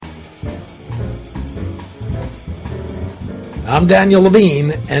I'm Daniel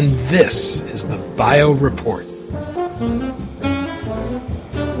Levine, and this is the Bio Report.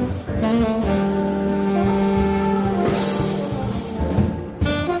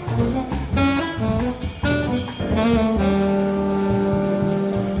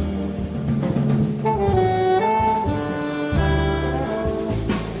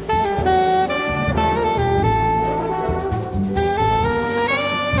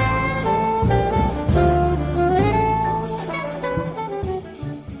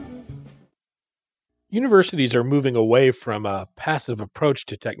 Universities are moving away from a passive approach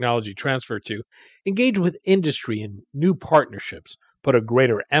to technology transfer to engage with industry in new partnerships, put a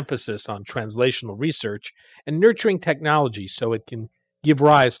greater emphasis on translational research, and nurturing technology so it can give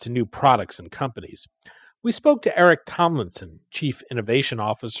rise to new products and companies. We spoke to Eric Tomlinson, Chief Innovation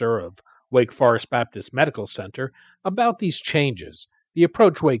Officer of Wake Forest Baptist Medical Center, about these changes, the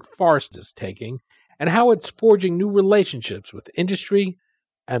approach Wake Forest is taking, and how it's forging new relationships with industry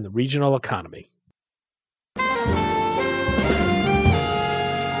and the regional economy.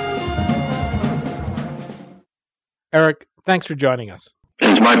 Eric, thanks for joining us.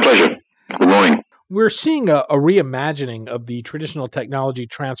 It's my pleasure. Good morning. We're seeing a reimagining of the traditional technology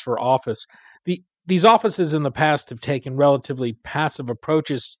transfer office. These offices in the past have taken relatively passive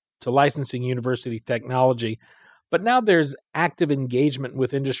approaches to licensing university technology, but now there's active engagement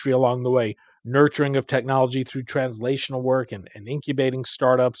with industry along the way, nurturing of technology through translational work and incubating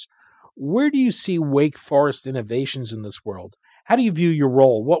startups. Where do you see Wake Forest innovations in this world? How do you view your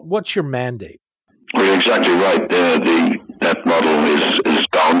role? What's your mandate? Well, you're exactly right. That model is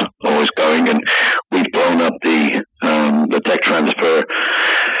gone, always going, and we've blown up the tech transfer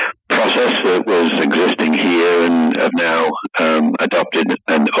process that was existing here, and have now adopted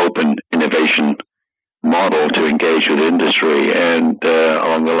an open innovation model to engage with industry. And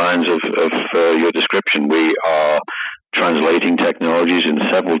along the lines of your description, we are translating technologies in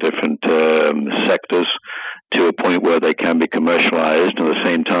several different sectors to a point where they can be commercialized. At the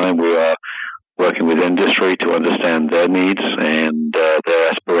same time, we are working with industry to understand their needs and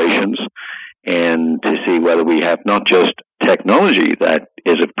their aspirations, and to see whether we have not just technology that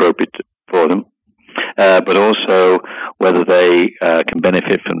is appropriate for them, but also whether they can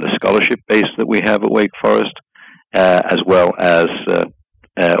benefit from the scholarship base that we have at Wake Forest, as well as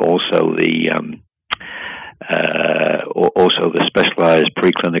also the specialized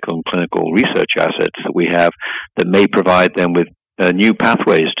preclinical and clinical research assets that we have that may provide them with new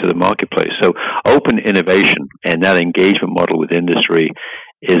pathways to the marketplace. So open innovation and that engagement model with industry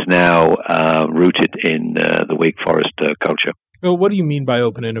is now rooted in the Wake Forest culture. Well, what do you mean by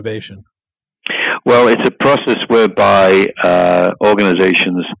open innovation? Well, it's a process whereby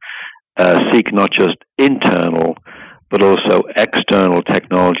organizations seek not just internal, but also external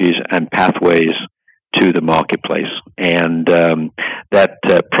technologies and pathways to the marketplace. And that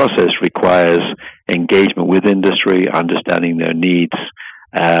process requires engagement with industry, understanding their needs,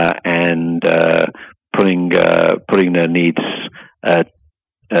 and putting their needs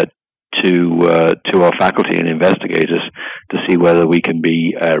to our faculty and investigators to see whether we can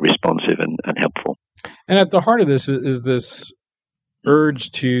be responsive and helpful. And at the heart of this is this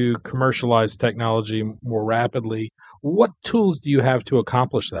urge to commercialize technology more rapidly. What tools do you have to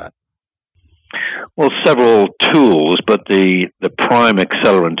accomplish that? Well, several tools, but the prime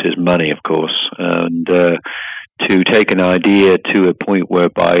accelerant is money, of course. And to take an idea to a point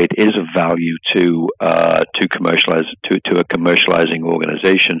whereby it is of value to commercialize to a commercializing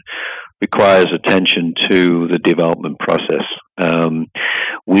organization requires attention to the development process.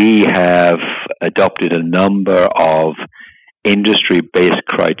 We have adopted a number of industry-based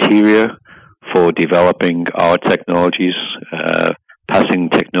criteria for developing our technologies, passing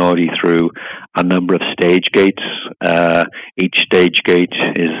technology through a number of stage gates. Each stage gate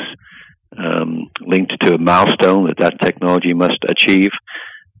is linked to a milestone that technology must achieve.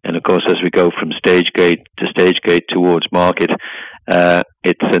 And of course, as we go from stage gate to stage gate towards market,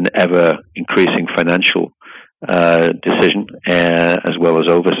 it's an ever increasing financial decision as well as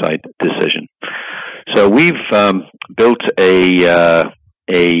oversight decision. So we've built a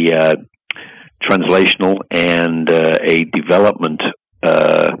translational and a development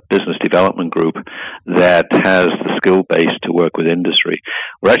business development group that has the skill base to work with industry.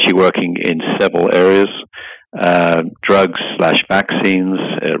 We're actually working in several areas: drugs/vaccines,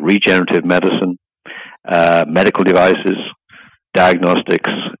 regenerative medicine, medical devices, diagnostics,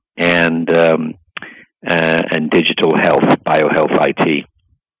 and digital health, biohealth, IT.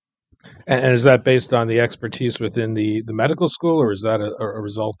 And is that based on the expertise within the medical school, or is that a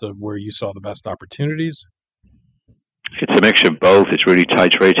result of where you saw the best opportunities? It's a mixture of both. It's really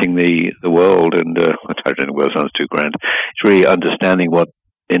titrating the world, and titrating the world sounds too grand. It's really understanding what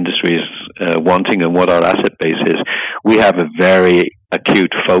industry is wanting and what our asset base is. We have a very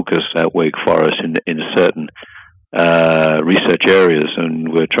acute focus at Wake Forest in certain research areas,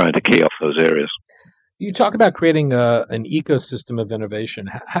 and we're trying to key off those areas. You talk about creating an ecosystem of innovation.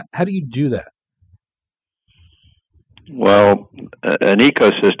 How do you do that? Well, an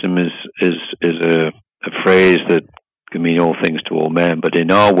ecosystem is a phrase that can mean all things to all men, but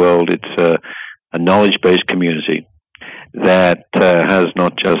in our world, it's a knowledge-based community that has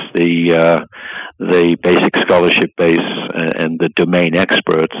not just the basic scholarship base and the domain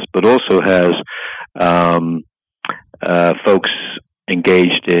experts, but also has folks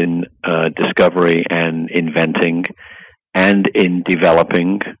engaged in discovery and inventing, and in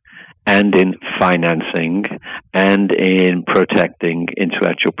developing, and in financing, and in protecting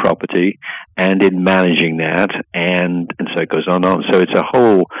intellectual property, and in managing that, and so it goes on and on. So it's a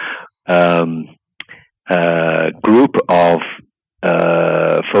whole group of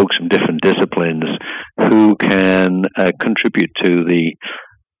folks from different disciplines who can contribute to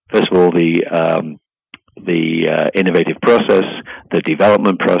first of all, the innovative process, the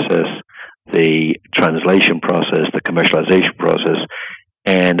development process, the translation process, the commercialization process,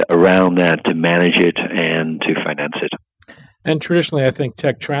 and around that to manage it and to finance it. And traditionally, I think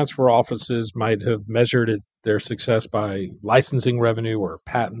tech transfer offices might have measured their success by licensing revenue or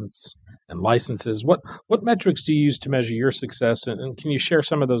patents and licenses. What metrics do you use to measure your success, and can you share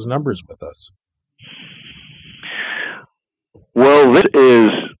some of those numbers with us? Well, this is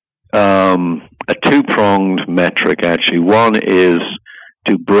a two-pronged metric, actually. One is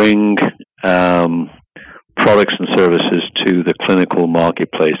to bring products and services to the clinical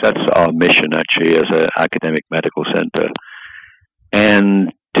marketplace. That's our mission, actually, as an academic medical center.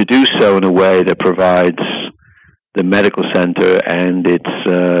 And to do so in a way that provides the medical center and its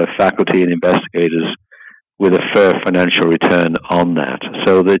faculty and investigators with a fair financial return on that.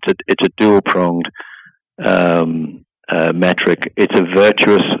 So it's a dual-pronged metric. It's a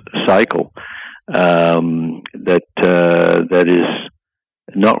virtuous cycle that is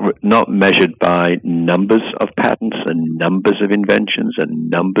not measured by numbers of patents and numbers of inventions and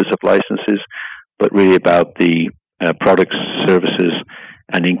numbers of licenses, but really about the products, services,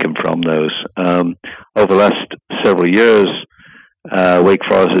 and income from those. Over the last several years, Wake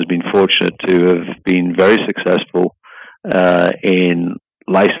Forest has been fortunate to have been very successful in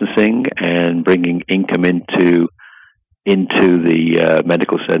licensing and bringing income into the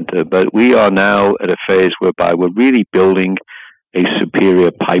medical center. But we are now at a phase whereby we're really building a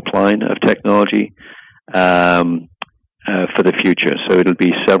superior pipeline of technology for the future. So it'll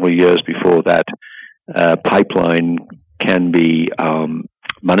be several years before that pipeline can be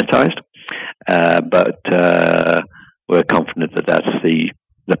monetized. But we're confident that that's the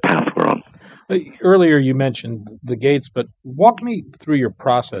path we're on. Earlier you mentioned the gates, but walk me through your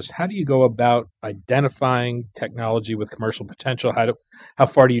process. How do you go about identifying technology with commercial potential? How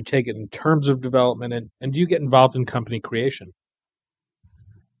far do you take it in terms of development, and do you get involved in company creation?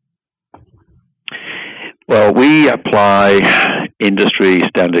 Well, we apply industry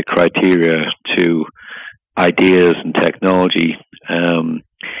standard criteria to ideas and technology.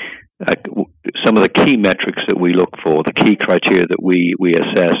 Some of the key metrics that we look for, the key criteria that we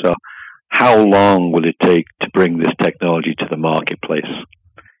assess are: how long will it take to bring this technology to the marketplace?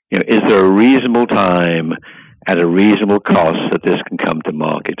 Is there a reasonable time at a reasonable cost that this can come to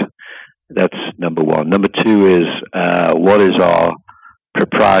market? That's number one. Number two is what is our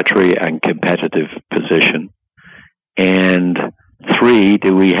proprietary and competitive position? And three,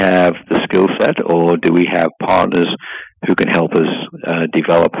 do we have the skill set, or do we have partners who can help us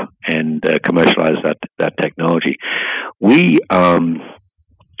develop and commercialize that technology? We as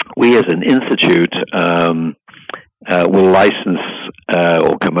an institute will license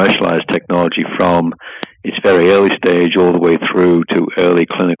or commercialize technology from its very early stage all the way through to early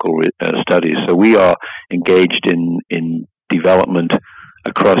clinical studies. So we are engaged in development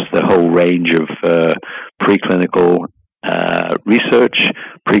across the whole range of preclinical research,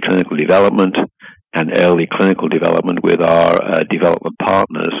 preclinical development, and early clinical development with our development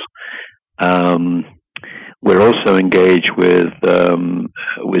partners. We're also engaged with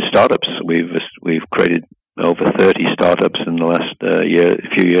startups. We've created over 30 startups in the last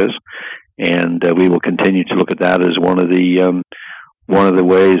few years, and we will continue to look at that as one of the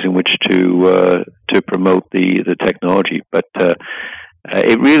ways in which to promote the technology. But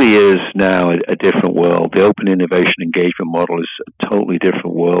it really is now a different world. The open innovation engagement model is a totally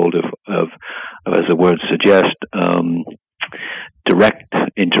different world of as the word suggests, direct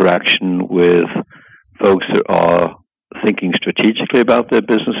interaction with folks that are thinking strategically about their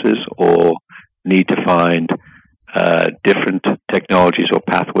businesses or need to find different technologies or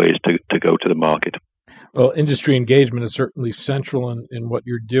pathways to go to the market. Well, industry engagement is certainly central in what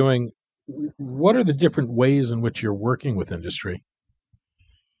you're doing. What are the different ways in which you're working with industry?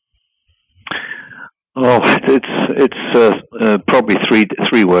 Oh, it's probably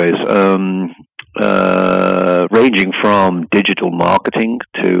three ways, ranging from digital marketing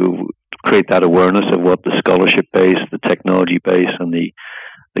to create that awareness of what the scholarship base, the technology base, and the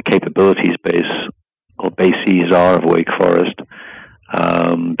capabilities base or bases are of Wake Forest.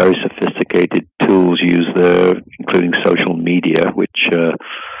 Very sophisticated tools used there, including social media, which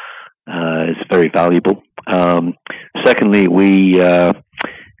is very valuable. Secondly, we have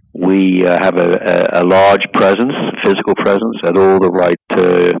a large presence, physical presence, at all the right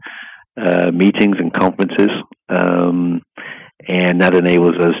meetings and conferences, and that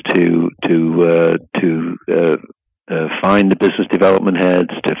enables us to find the business development heads,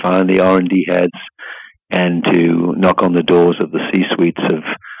 to find the R&D heads, and to knock on the doors of the C-suites of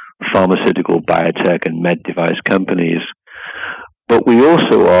pharmaceutical, biotech, and med device companies. But we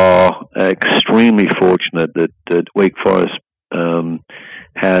also are extremely fortunate that Wake Forest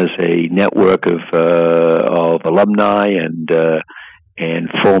has a network of alumni and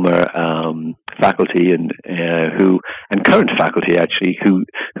former faculty and current faculty actually who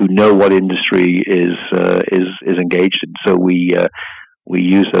know what industry is engaged in. So we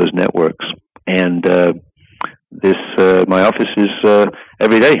use those networks, and my office is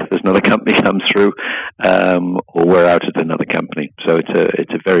every day. There's another company comes through, or we're out at another company. So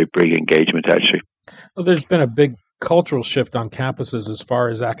it's a very big engagement actually. Well, there's been a big cultural shift on campuses as far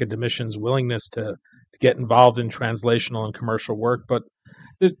as academicians' willingness to get involved in translational and commercial work, but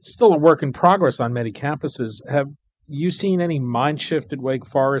it's still a work in progress on many campuses. Have you seen any mind shift at Wake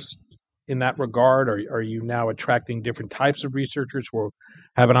Forest in that regard? Are you now attracting different types of researchers who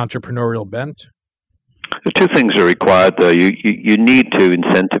have an entrepreneurial bent? The two things are required, though. You need to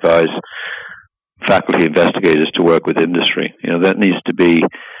incentivize faculty investigators to work with industry. That needs to be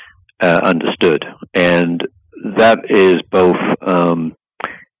understood, and that is both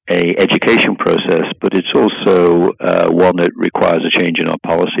a education process, but it's also one that requires a change in our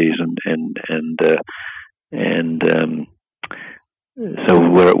policies, and so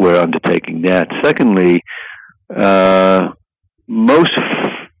we're undertaking that. Secondly, most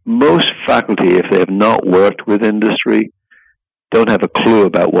faculty, if they have not worked with industry, don't have a clue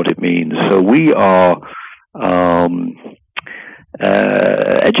about what it means. So we are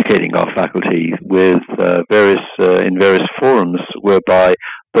educating our faculty with in various forums, whereby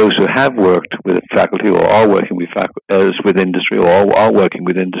those who have worked with faculty or are working with industry or are working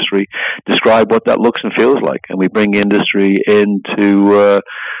with industry describe what that looks and feels like, and we bring industry in to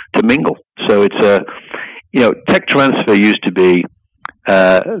mingle. So it's tech transfer used to be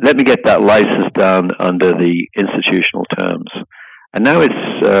let me get that license done under the institutional terms, and now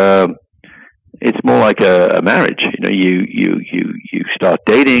it's more like a marriage. You start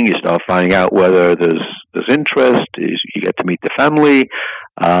dating, you start finding out whether there's interest. You get to meet the family.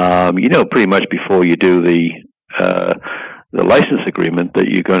 Pretty much before you do the license agreement that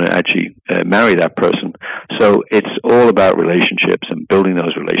you're going to actually marry that person. So it's all about relationships and building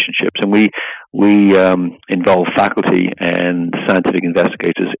those relationships. And we involve faculty and scientific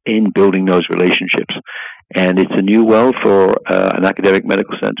investigators in building those relationships. And it's a new world for an academic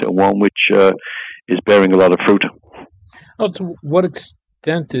medical center, one which is bearing a lot of fruit. Well, to what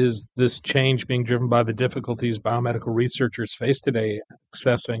extent is this change being driven by the difficulties biomedical researchers face today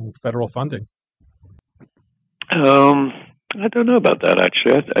accessing federal funding? I don't know about that,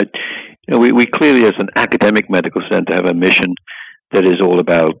 actually. We clearly, as an academic medical center, have a mission that is all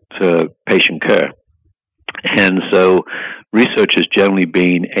about patient care. And so research has generally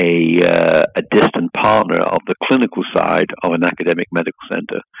been a distant partner of the clinical side of an academic medical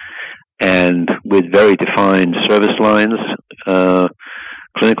center. And with very defined service lines,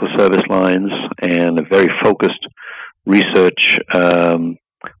 clinical service lines, and a very focused research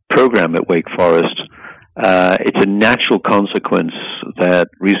program at Wake Forest, it's a natural consequence that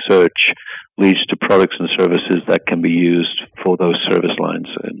research leads to products and services that can be used for those service lines.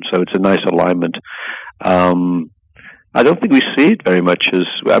 And so it's a nice alignment. I don't think we see it very much as,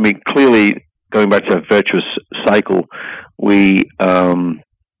 clearly, going back to a virtuous cycle, we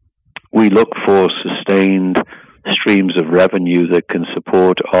look for sustained streams of revenue that can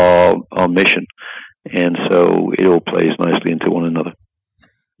support our mission. And so it all plays nicely into one another.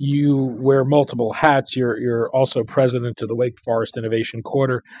 You wear multiple hats. You're also president of the Wake Forest Innovation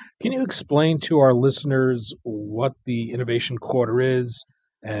Quarter. Can you explain to our listeners what the Innovation Quarter is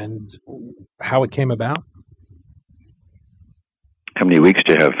and how it came about? How many weeks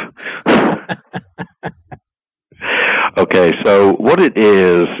do you have? Okay, so what it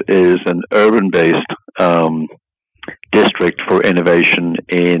is an urban-based district for innovation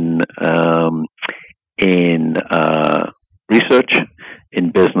in research,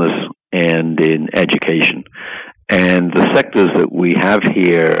 in business, and in education. And the sectors that we have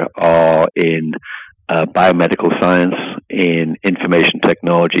here are in biomedical science, in information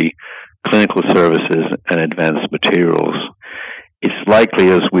technology, clinical services, and advanced materials. It's likely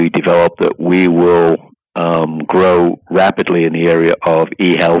as we develop that we will grow rapidly in the area of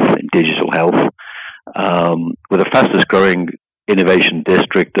e-health and digital health. We're the fastest growing innovation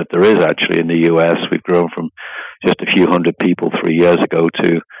district that there is actually in the U.S. We've grown from just a few hundred people 3 years ago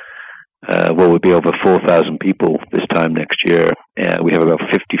to we'll be over 4,000 people this time next year. We have about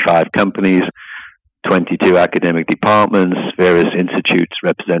 55 companies, 22 academic departments, various institutes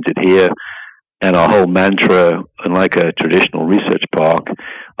represented here. And our whole mantra, unlike a traditional research park,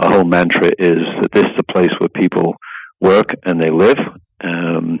 our whole mantra is that this is a place where people work and they live.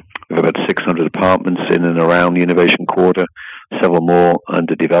 We have about 600 apartments in and around the Innovation Quarter, several more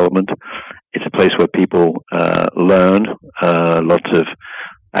under development. It's a place where people learn, lots of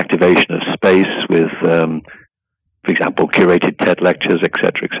activation of space with, for example, curated TED lectures,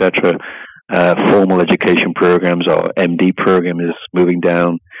 etc. Formal education programs. Our MD program is moving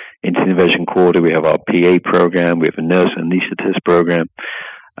down into the Innovation Quarter. We have our PA program. We have a nurse anesthetist program.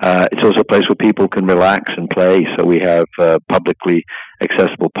 It's also a place where people can relax and play. So we have publicly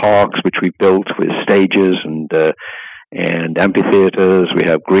accessible parks, which we built with stages and amphitheaters. We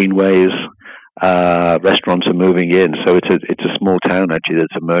have greenways. Restaurants are moving in. So it's a small town actually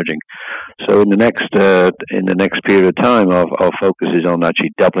that's emerging. So in the next period of time, our focus is on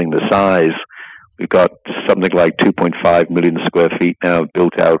actually doubling the size. We've got something like 2.5 million square feet now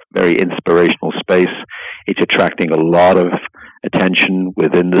built out, very inspirational space. It's attracting a lot of attention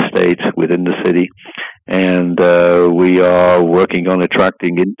within the state, within the city. And we are working on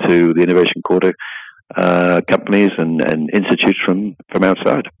attracting into the Innovation Quarter companies and institutes from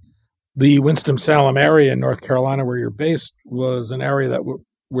outside. The Winston-Salem area in North Carolina, where you're based, was an area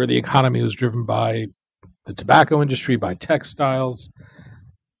where the economy was driven by the tobacco industry, by textiles.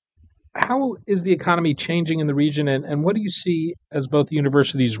 How is the economy changing in the region, and what do you see as both the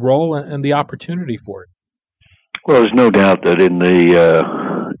university's role and the opportunity for it? Well, there's no doubt that in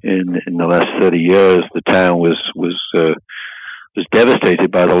the last 30 years, the town was devastated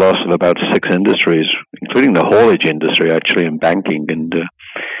by the loss of about 6 industries, including the haulage industry, actually, and banking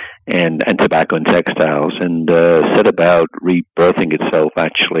and tobacco and textiles, and set about rebirthing itself,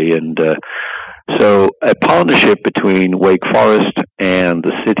 actually. And so a partnership between Wake Forest and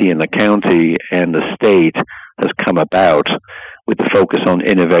the city and the county and the state has come about with the focus on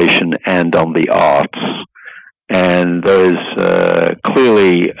innovation and on the arts. And there is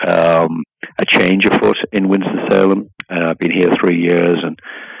clearly a change afoot in Winston-Salem. I've been here 3 years, and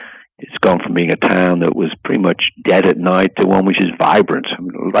it's gone from being a town that was pretty much dead at night to one which is vibrant. I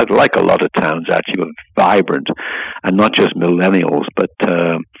mean, like a lot of towns, actually, but vibrant. And not just millennials, but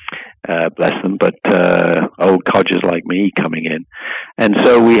bless them, but old codgers like me coming in. And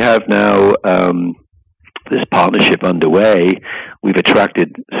so we have now this partnership underway. We've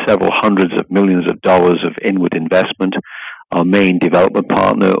attracted several hundreds of millions of dollars of inward investment. Our main development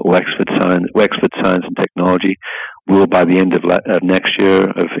partner, Wexford Science and Technology, will by the end of next year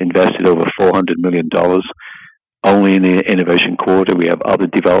have invested over $400 million only in the Innovation Quarter. We have other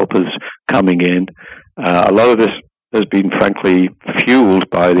developers coming in. A lot of this has been, frankly, fueled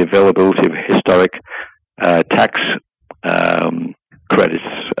by the availability of historic tax credits,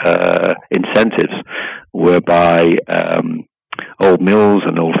 incentives, whereby old mills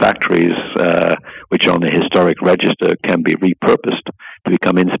and old factories, which are on the historic register, can be repurposed to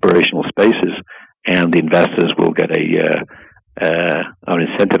become inspirational spaces, and the investors will get are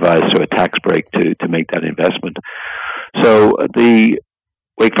incentivized through a tax break to make that investment. So the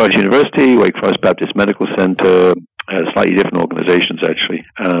Wake Forest University, Wake Forest Baptist Medical Center, slightly different organizations actually,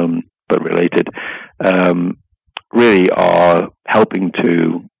 but related, really are helping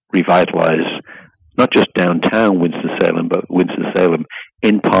to revitalize not just downtown Winston-Salem, but Winston-Salem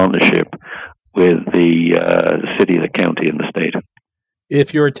in partnership with the city, the county, and the state.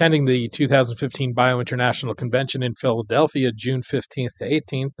 If you're attending the 2015 Bio-International Convention in Philadelphia, June 15th to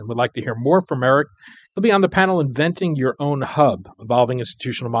 18th, and would like to hear more from Eric, he'll be on the panel Inventing Your Own Hub, Evolving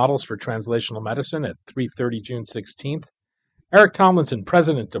Institutional Models for Translational Medicine at 3:30 June 16th. Eric Tomlinson,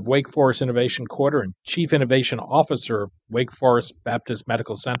 President of Wake Forest Innovation Quarter and Chief Innovation Officer of Wake Forest Baptist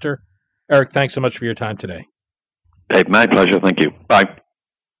Medical Center. Eric, thanks so much for your time today. Dave, my pleasure. Thank you. Bye.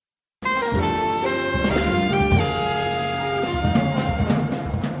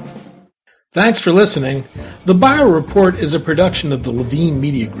 Thanks for listening. The Bio Report is a production of the Levine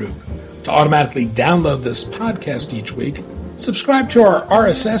Media Group. To automatically download this podcast each week, subscribe to our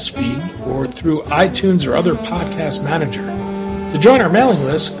RSS feed or through iTunes or other podcast manager. To join our mailing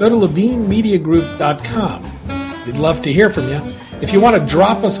list, go to levinemediagroup.com. We'd love to hear from you. If you want to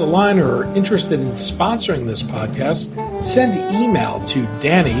drop us a line or are interested in sponsoring this podcast, send email to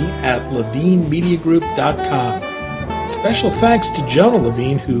danny@levinemediagroup.com. Special thanks to Jonah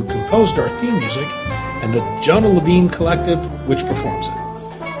Levine, who composed our theme music, and the Jonah Levine Collective, which performs it.